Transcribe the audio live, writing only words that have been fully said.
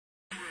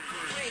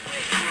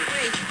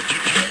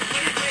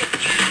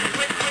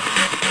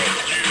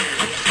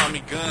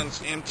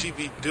T-Gunnz,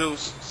 MTV2,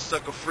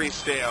 sucker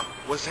freestyle.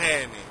 What's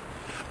happening?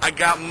 I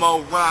got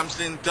more rhymes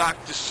than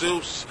Dr.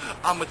 Seuss.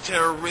 I'm a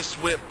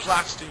terrorist with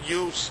plots to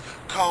use.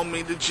 Call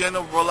me the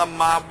general, I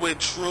mob with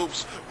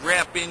troops.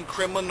 Rapping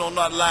criminal,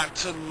 not lot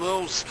to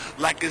lose.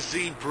 Like a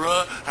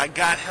zebra, I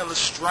got hella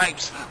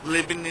stripes.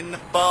 Living in the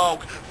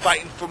fog,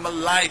 fighting for my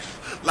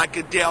life. Like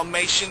a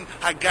Dalmatian,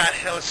 I got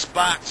hella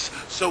spots.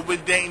 So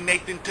it ain't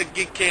Nathan to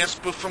get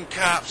Casper from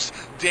cops.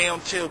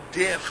 Down till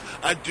death,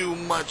 I do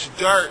much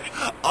dirt.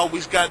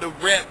 Always got a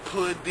rap,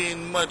 put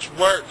in much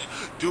work.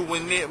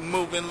 Doing it,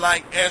 moving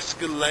like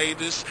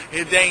escalators.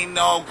 It ain't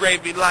all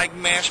gravy like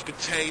mashed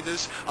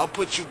potatoes. I'll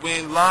put you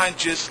in line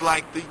just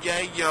like the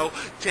yayo.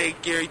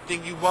 Take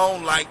everything you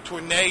own like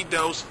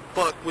tornadoes.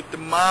 Fuck with the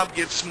mob,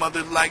 get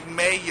smothered like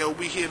mayo.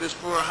 We hit us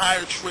for a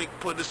higher trick,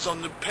 put us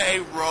on the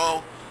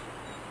payroll.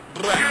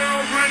 Blah.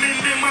 Girl running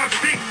in my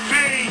big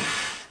vein.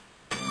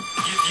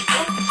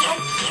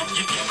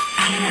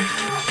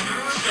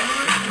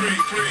 Free,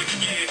 free,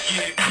 yeah,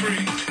 yeah,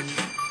 free.